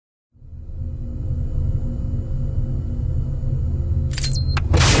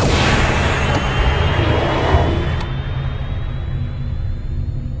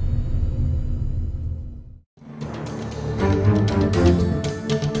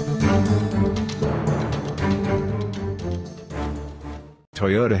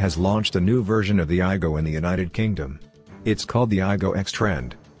Toyota has launched a new version of the Aygo in the United Kingdom. It's called the Aygo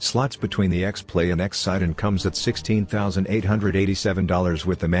X-Trend, slots between the X-Play and X-Cite and comes at $16,887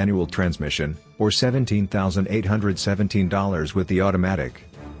 with the manual transmission, or $17,817 with the automatic.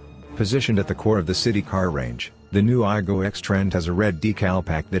 Positioned at the core of the city car range, the new Aygo X-Trend has a red decal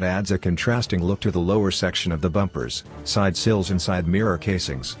pack that adds a contrasting look to the lower section of the bumpers, side sills and side mirror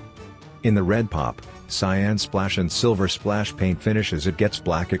casings. In the red pop, cyan splash and silver splash paint finishes, it gets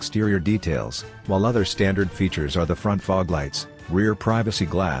black exterior details, while other standard features are the front fog lights, rear privacy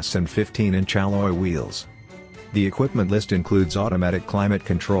glass and 15-inch alloy wheels. The equipment list includes automatic climate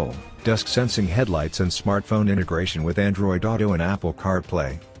control, dusk sensing headlights and smartphone integration with Android Auto and Apple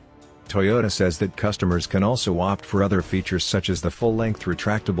CarPlay. Toyota says that customers can also opt for other features such as the full-length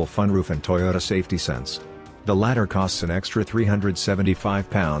retractable Funroof and Toyota Safety Sense. The latter costs an extra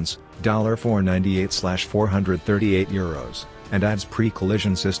 £375, $498/438, and adds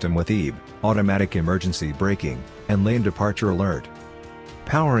pre-collision system with EB, automatic emergency braking, and lane departure alert.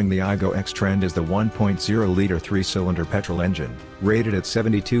 Powering the Aygo X-Trend is the 1.0-liter 3-cylinder petrol engine, rated at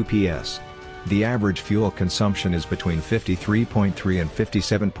 72 PS. The average fuel consumption is between 53.3 and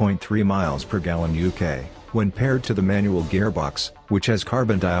 57.3 miles per gallon UK, when paired to the manual gearbox, which has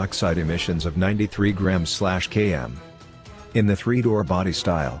carbon dioxide emissions of 93 grams/km. In the 3-door body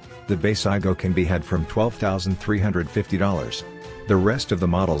style, the base Aygo can be had from $12,350. The rest of the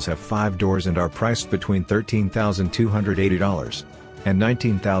models have 5 doors and are priced between $13,280 and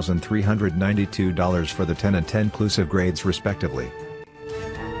 $19,392 for the 10 and 10 inclusive grades respectively.